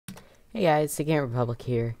Hey guys, the Game Republic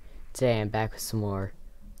here. Today I'm back with some more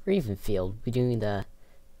Ravenfield. We're doing the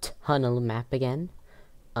tunnel map again.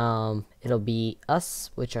 It'll be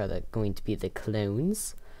us, which are going to be the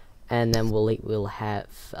clones, and then we'll have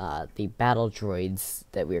the battle droids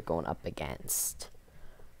that we're going up against.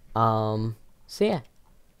 So yeah,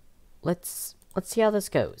 let's see how this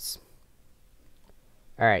goes.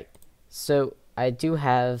 All right, so I do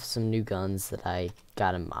have some new guns that I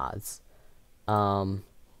got in mods.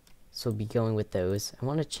 So we'll be going with those. I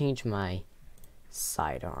want to change my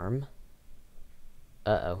sidearm.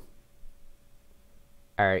 Uh-oh.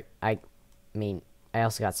 Alright, I mean, I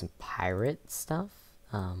also got some pirate stuff.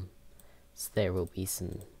 So there will be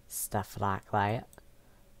some stuff like that.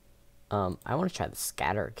 I want to try the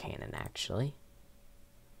scatter cannon, actually.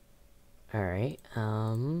 Alright,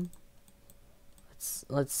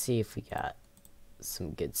 let's see if we got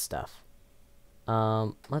some good stuff.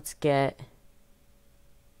 Let's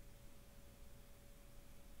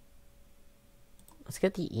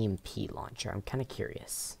get the EMP launcher. I'm kind of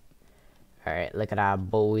curious. Alright, look at our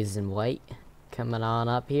boys in white coming on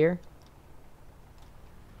up here.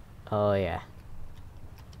 Oh, yeah.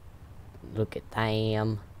 Look at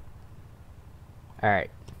them.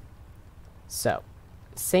 Alright. So,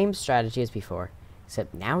 same strategy as before,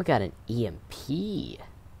 except now we got an EMP.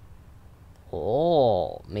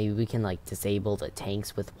 Oh, maybe we can, like, disable the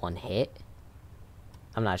tanks with one hit.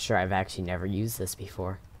 I'm not sure. I've actually never used this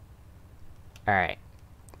before. Alright,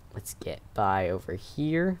 let's get by over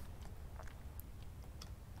here.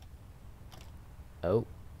 Oh,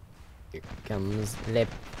 here comes the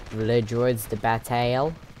droids to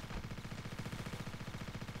battle.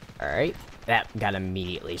 Alright, that got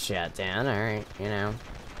immediately shut down. Alright, you know.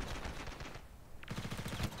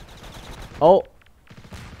 Oh!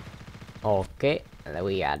 Okay,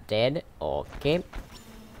 we are dead. Okay.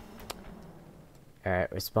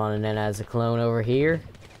 Alright, we're spawning in as a clone over here.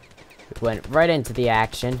 Went right into the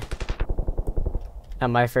action. Not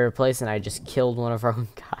my favorite place, and I just killed one of our own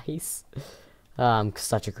guys. I'm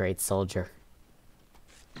such a great soldier.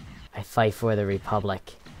 I fight for the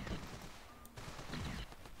Republic.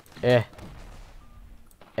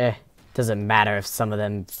 Doesn't matter if some of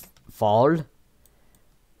them fall.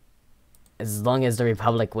 As long as the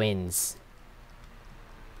Republic wins.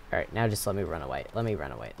 Alright, now just let me run away. Let me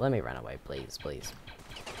run away. Let me run away, please, please.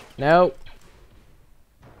 No!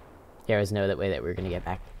 There was no way that we were gonna get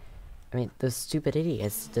back. I mean, those stupid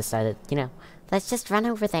idiots decided, you know, let's just run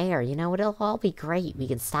over there, you know, it'll all be great. We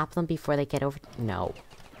can stop them before they get over. No.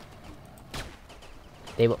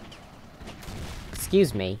 They will.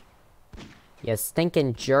 Excuse me. You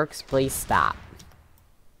stinking jerks, please stop.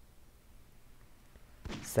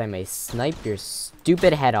 So I may snipe your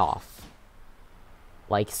stupid head off.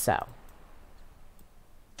 Like so.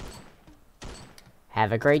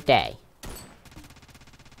 Have a great day.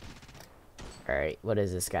 Alright, what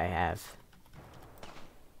does this guy have?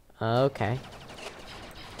 Okay.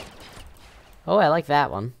 Oh, I like that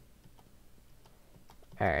one.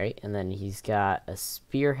 Alright, and then he's got a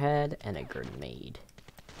spearhead and a grenade.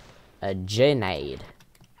 A grenade.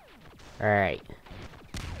 Alright.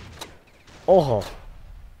 Oh!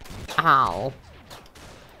 Ow!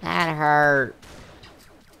 That hurt!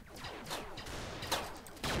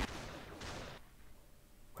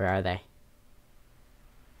 Where are they?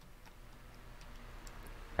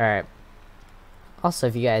 Alright. Also,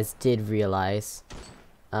 if you guys did realize,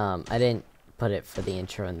 I didn't put it for the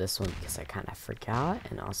intro in this one because I kind of forgot,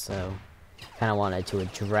 and also kind of wanted to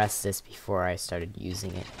address this before I started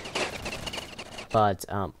using it. But,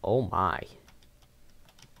 oh my.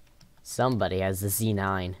 Somebody has the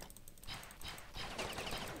Z9.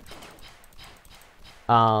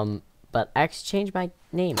 But I actually changed my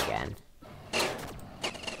name again.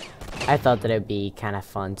 I thought that it would be kind of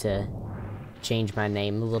fun to change my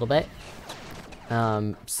name a little bit.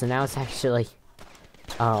 So now it's actually,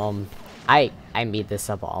 I made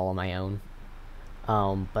this up all on my own.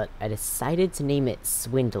 But I decided to name it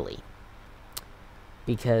Swindly.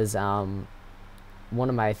 Because, one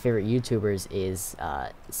of my favorite YouTubers is,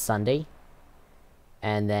 Sunday.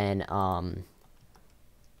 And then,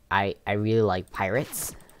 I really like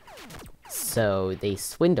pirates. So they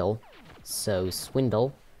swindle. So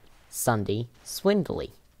swindle, Sunday,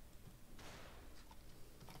 Swindly.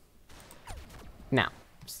 Now,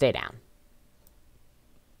 stay down.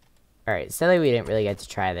 Alright, sadly we didn't really get to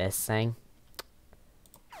try this thing.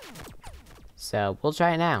 So, we'll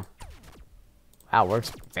try it now. Wow,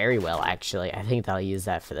 works very well, actually. I think I'll use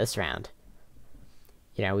that for this round.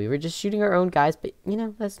 You know, we were just shooting our own guys, but, you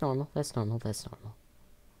know, that's normal. That's normal. That's normal.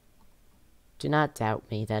 Do not doubt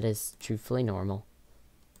me. That is truthfully normal.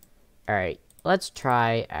 Alright, let's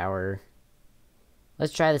try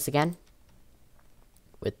this again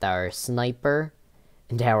with our sniper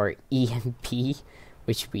and our EMP,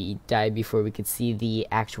 which we died before we could see the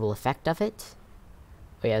actual effect of it.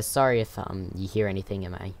 Oh yeah, sorry if you hear anything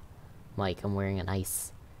in my mic. I'm wearing a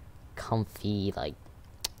nice comfy like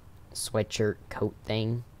sweatshirt coat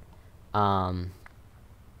thing. And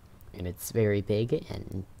it's very big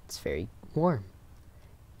and it's very warm.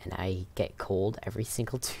 And I get cold every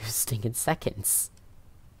single 2 stinking seconds.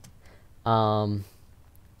 But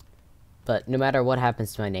no matter what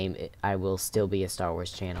happens to my name, I will still be a Star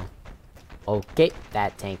Wars channel. Okay,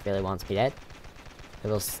 that tank really wants me dead. It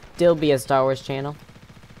will still be a Star Wars channel.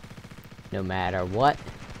 No matter what.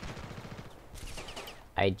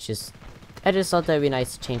 I just thought that would be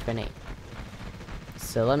nice to change my name.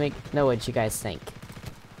 So let me know what you guys think.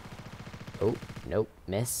 Oh, nope,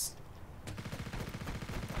 miss.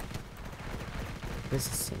 What does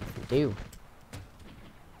this thing do?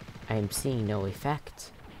 I am seeing no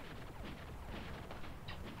effect.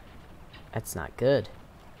 That's not good.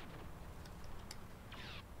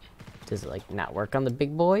 Does it, like, not work on the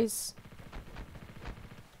big boys?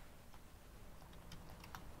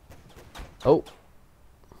 Oh.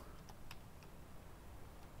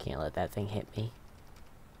 Can't let that thing hit me.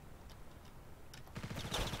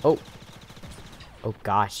 Oh. Oh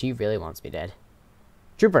gosh, he really wants me dead.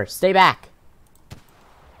 Trooper, stay back!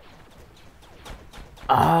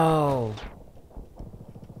 Oh!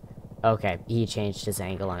 Okay, he changed his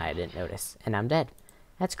angle and I didn't notice. And I'm dead.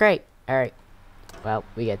 That's great. Alright. Well,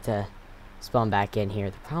 we get to spawn back in here.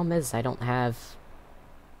 The problem is I don't have...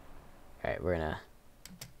 Alright, we're gonna...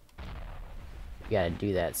 We gotta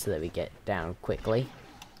do that so that we get down quickly.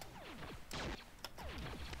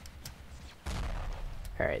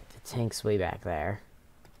 Alright, the tank's way back there.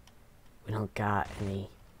 We don't got any...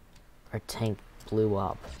 Our tank blew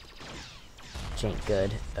up. Which ain't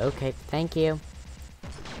good. Okay, thank you.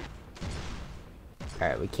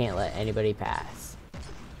 Alright, we can't let anybody pass.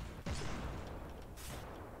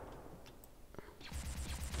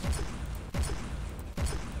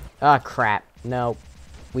 Ah, crap. Nope.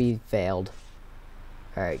 We failed.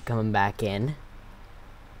 Alright, coming back in.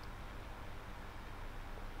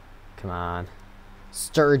 Come on.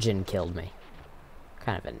 Sturgeon killed me. What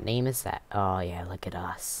kind of a name is that? Oh, yeah, look at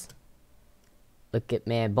us. Look at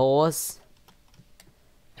me, boys.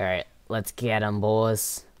 Alright, let's get 'em,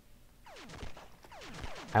 boys.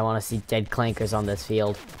 I want to see dead clankers on this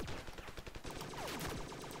field.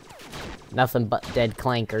 Nothing but dead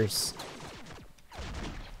clankers.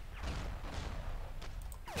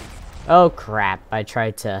 Oh crap, I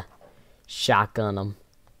tried to shotgun them.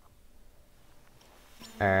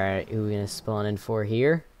 Alright, who are we gonna spawn in for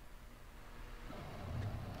here?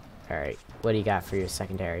 Alright, what do you got for your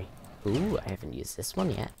secondary? Ooh, I haven't used this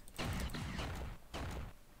one yet.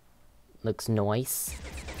 Looks nice.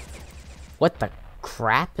 What the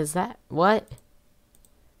crap is that? What?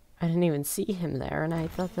 I didn't even see him there, and I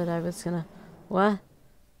thought that I was gonna... What?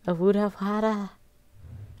 A would have had a...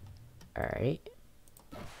 Alright.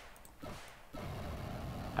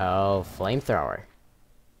 Oh, flamethrower.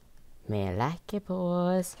 Man, like it,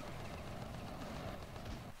 boys.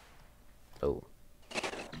 Oh.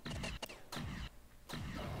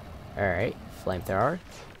 Alright, flamethrower.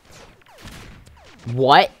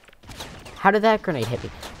 What? How did that grenade hit me?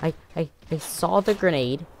 I saw the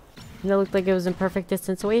grenade, and it looked like it was in perfect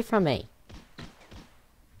distance away from me.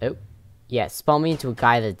 Oh. Yeah, spawn me into a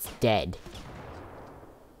guy that's dead.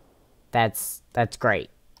 That's great.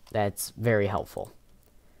 That's very helpful.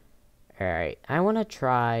 Alright, I wanna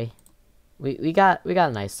try... We got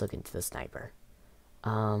a nice look into the sniper.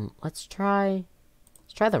 Let's try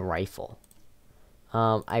the rifle.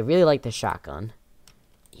 I really like the shotgun.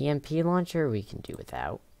 EMP launcher we can do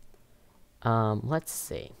without. Let's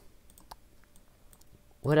see.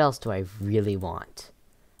 What else do I really want?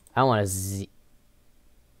 I want a Z...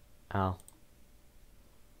 Oh.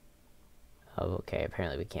 Oh, okay,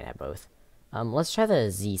 apparently we can't have both. Let's try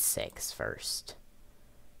the Z6 first.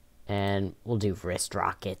 And we'll do wrist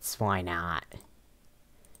rockets, why not?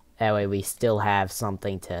 That way we still have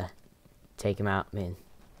something to take him out. Man,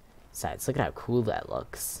 besides, look at how cool that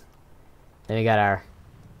looks. Then we got our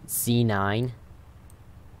Z9.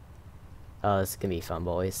 Oh, this is gonna be fun,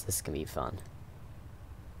 boys. This is gonna be fun.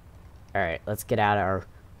 Alright, let's get out our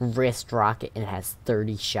wrist rocket, and it has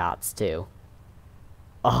 30 shots, too.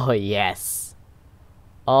 Oh, yes.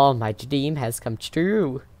 Oh, my dream has come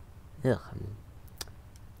true. Ugh.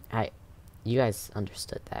 You guys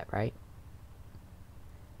understood that, right?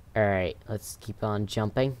 Alright, let's keep on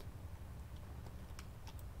jumping.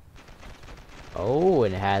 Oh,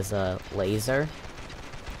 and it has a laser.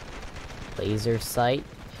 Laser sight.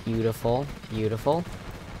 Beautiful. Beautiful.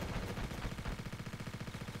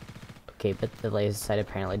 Okay, but the laser sight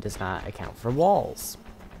apparently does not account for walls.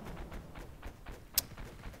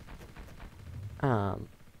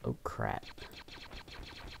 Oh crap.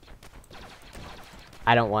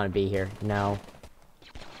 I don't want to be here. No.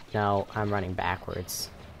 No, I'm running backwards.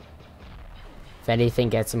 If anything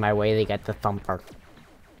gets in my way, they get the thumper.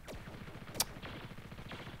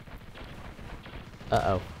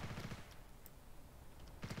 Uh-oh.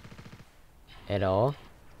 At all?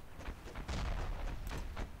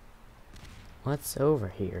 What's over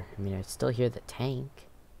here? I mean, I still hear the tank.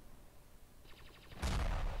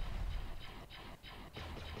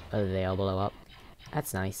 Oh, they all blow up.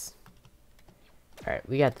 That's nice. Alright,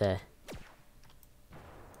 we got the...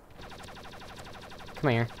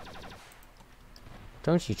 Come here.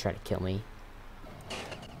 Don't you try to kill me.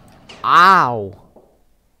 Ow!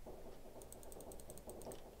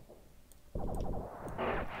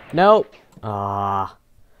 Nope! Ah,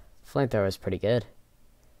 flamethrower is pretty good.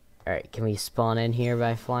 Alright, can we spawn in here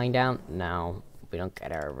by flying down? No, we don't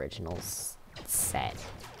get our original set.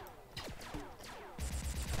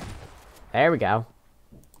 There we go.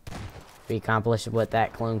 We accomplished what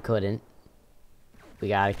that clone couldn't. We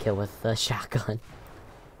got a kill with the shotgun.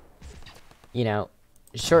 You know,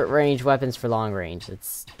 short range weapons for long range.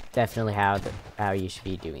 That's definitely how you should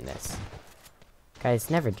be doing this. Guys,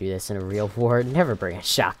 never do this in a real war. Never bring a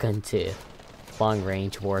shotgun to long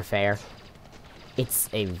range warfare. It's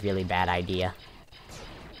a really bad idea.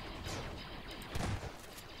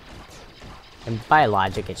 And by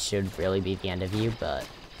logic, it should really be the end of you, but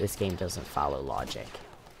this game doesn't follow logic.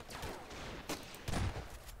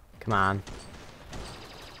 Come on.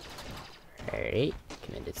 Alright,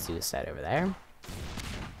 committed suicide over there.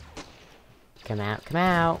 Come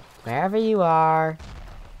out, wherever you are.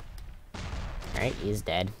 Alright, he's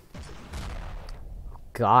dead.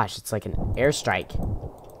 Gosh, it's like an airstrike.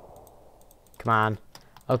 Come on.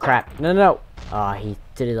 Oh crap, no. Oh, he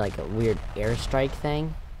did it like a weird airstrike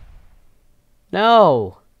thing.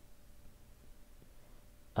 No!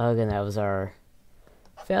 Oh, and that was our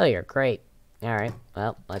failure, great. Alright,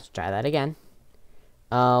 well, let's try that again.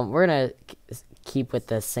 We're gonna keep with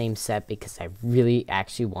the same set because I really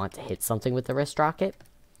actually want to hit something with the wrist rocket.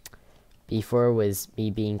 Before was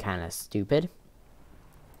me being kind of stupid.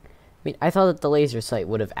 I mean, I thought that the laser sight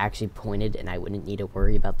would have actually pointed and I wouldn't need to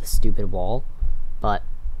worry about the stupid wall. But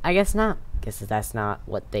I guess not. I guess that's not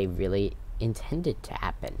what they really intended to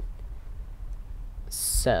happen.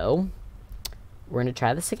 So, we're gonna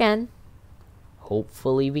try this again.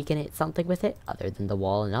 Hopefully we can hit something with it other than the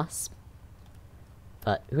wall and us.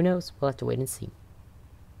 But who knows? We'll have to wait and see.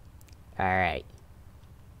 Alright.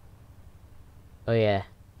 Oh yeah.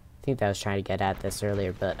 I think that I was trying to get at this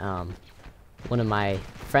earlier, but one of my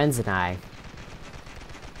friends and I,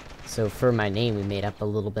 so for my name we made up a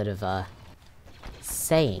little bit of a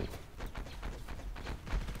saying.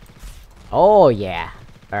 Oh yeah.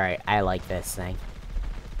 Alright, I like this thing.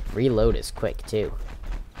 Reload is quick too.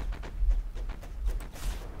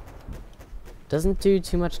 Doesn't do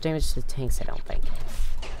too much damage to the tanks, I don't think.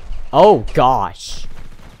 Oh gosh.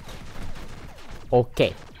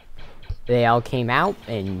 Okay. They all came out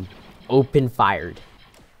and open fired.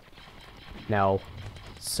 No.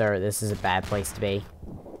 Sir, this is a bad place to be.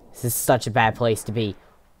 This is such a bad place to be.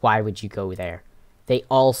 Why would you go there? They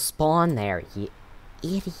all spawn there, you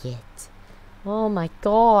idiot. Oh my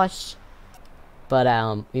gosh. But,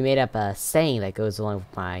 we made up a saying that goes along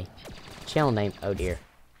with my channel name. Oh dear.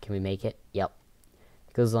 Can we make it? Yep.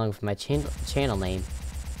 It goes along with my channel name.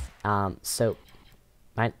 So,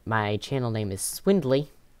 my channel name is Swindly.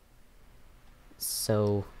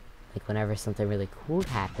 So, like, whenever something really cool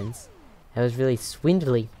happens, that was really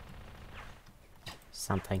swindly.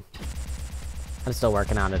 Something. I'm still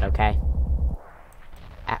working on it, okay?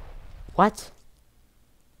 What?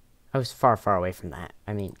 I was far, far away from that.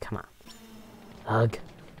 I mean, come on. Ugh.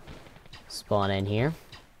 Spawn in here.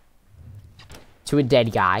 To a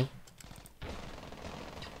dead guy.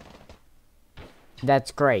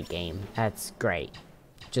 That's great, game. That's great.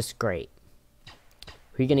 Just great.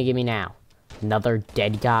 Who are you gonna give me now? Another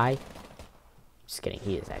dead guy? Just kidding,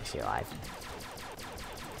 he is actually alive.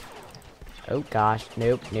 Oh gosh,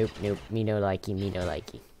 nope. Me no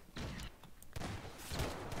likey.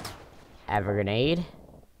 Have a grenade.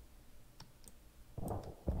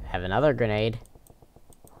 Have another grenade.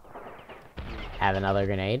 Have another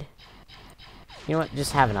grenade. You know what,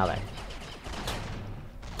 just have another.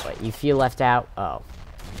 What, you feel left out? Oh.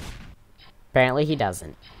 Apparently he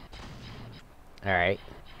doesn't. Alright.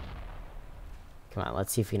 Come on,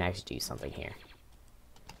 let's see if we can actually do something here.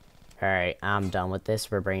 Alright, I'm done with this.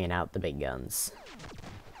 We're bringing out the big guns.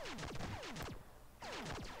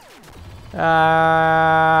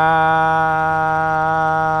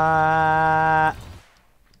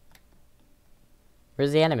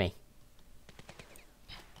 Where's the enemy?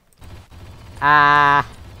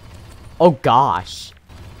 Oh gosh.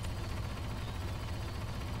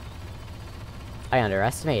 I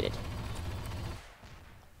underestimated.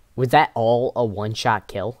 Was that all a one-shot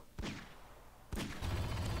kill?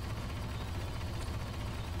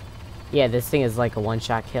 Yeah, this thing is like a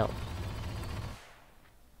one-shot kill.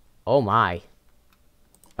 Oh my.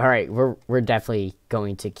 Alright, we're definitely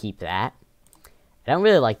going to keep that. I don't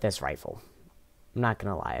really like this rifle. I'm not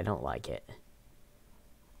gonna lie, I don't like it.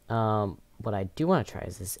 What I do want to try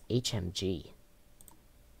is this HMG.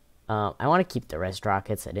 I want to keep the rest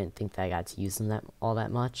rockets. I didn't think that I got to use them all that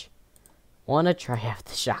much. Want to try out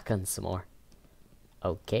the shotgun some more.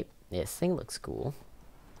 Okay, this thing looks cool.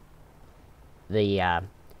 The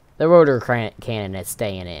rotor cannon is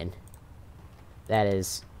staying in. That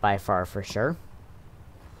is by far for sure.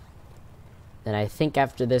 Then I think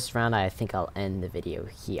after this round, I think I'll end the video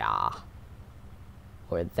here.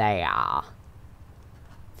 Or there.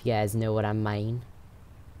 If you guys know what I mean.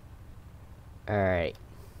 Alright.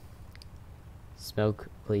 Smoke,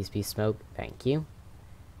 please be smoke. Thank you.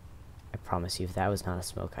 I promise you, if that was not a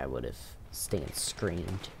smoke, I would have stayed and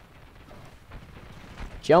screamed.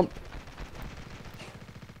 Jump!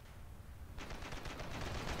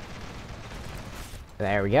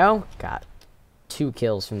 There we go. Got 2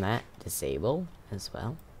 kills from that. Disable as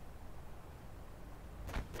well.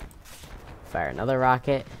 Fire another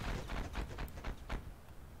rocket.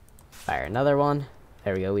 Fire another one.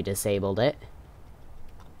 There we go, we disabled it.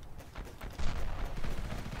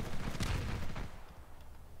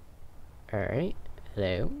 Alright,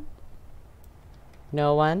 hello.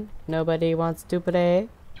 No one? Nobody wants to play?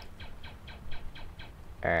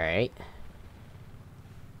 Alright.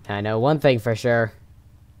 I know one thing for sure.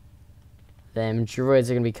 Them droids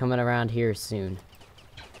are gonna be coming around here soon.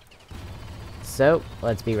 So,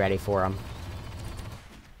 let's be ready for them.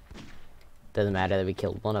 Doesn't matter that we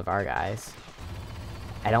killed one of our guys.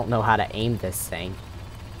 I don't know how to aim this thing.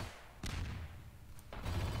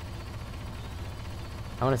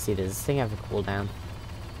 I want to see, does this thing have a cooldown?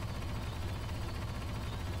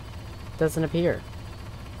 Doesn't appear.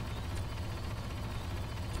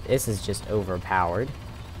 This is just overpowered.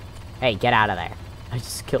 Hey, get out of there. I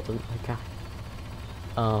just killed him. Oh my god.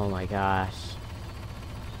 Oh my gosh.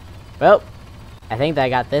 Well, I think that I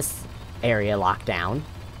got this area locked down.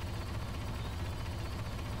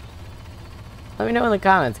 Let me know in the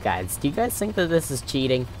comments, guys. Do you guys think that this is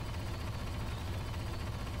cheating?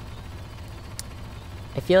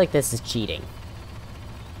 I feel like this is cheating.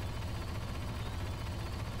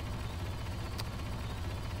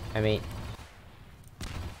 I mean...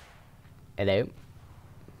 Hello?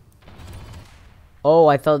 Oh,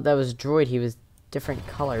 I thought that was a droid. He was different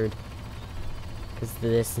colored. Because of the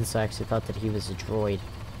distance, so I actually thought that he was a droid.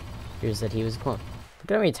 Here's that he was a clone.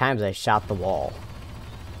 Look at how many times I shot the wall.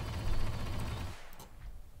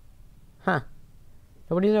 Huh.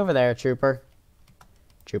 Nobody's over there, trooper.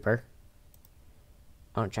 Trooper.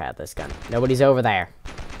 I want to try out this gun. Nobody's over there.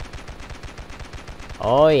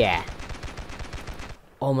 Oh, yeah.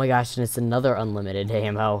 Oh my gosh, and it's another unlimited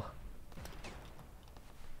ammo.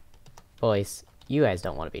 Boys, you guys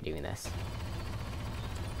don't want to be doing this.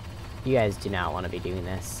 You guys do not want to be doing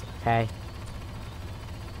this, okay?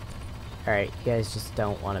 Alright, you guys just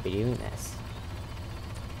don't want to be doing this.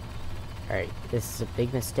 Alright, this is a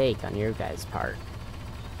big mistake on your guys' part.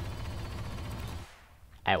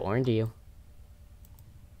 I warned you.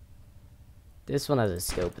 This one has a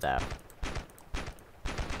scope, though.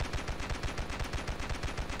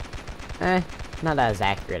 Not as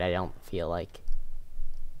accurate, I don't feel like.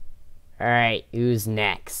 Alright, who's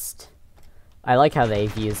next? I like how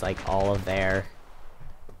they've used, like, all of their,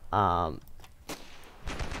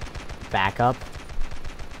 backup.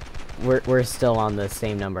 We're still on the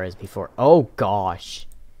same number as before. Oh, gosh.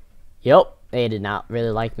 Yep, they did not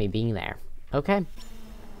really like me being there. Okay.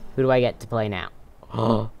 Who do I get to play now?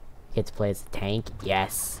 Oh, get to play as a tank?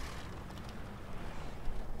 Yes.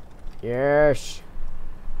 Yes.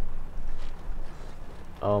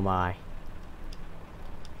 Oh, my.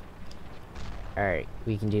 Alright,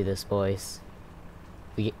 we can do this, boys.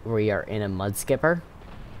 We are in a mud skipper.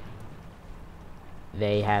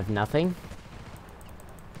 They have nothing.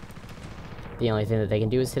 The only thing that they can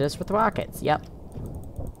do is hit us with rockets. Yep.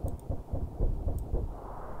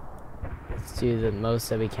 Let's do the most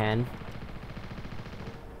that we can.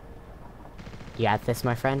 You got this,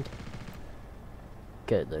 my friend?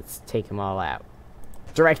 Good, let's take them all out.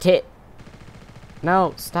 Direct hit!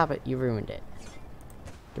 No, stop it. You ruined it.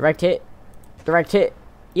 Direct hit. Direct hit.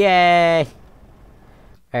 Yay!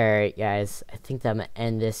 Alright, guys. I think I'm going to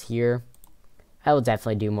end this here. I will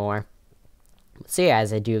definitely do more. So yeah,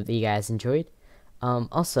 guys, I do hope that you guys enjoyed.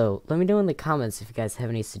 Also, let me know in the comments if you guys have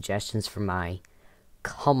any suggestions for my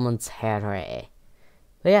commentary.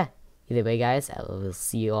 But yeah, either way, guys, I will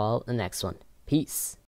see you all in the next one. Peace.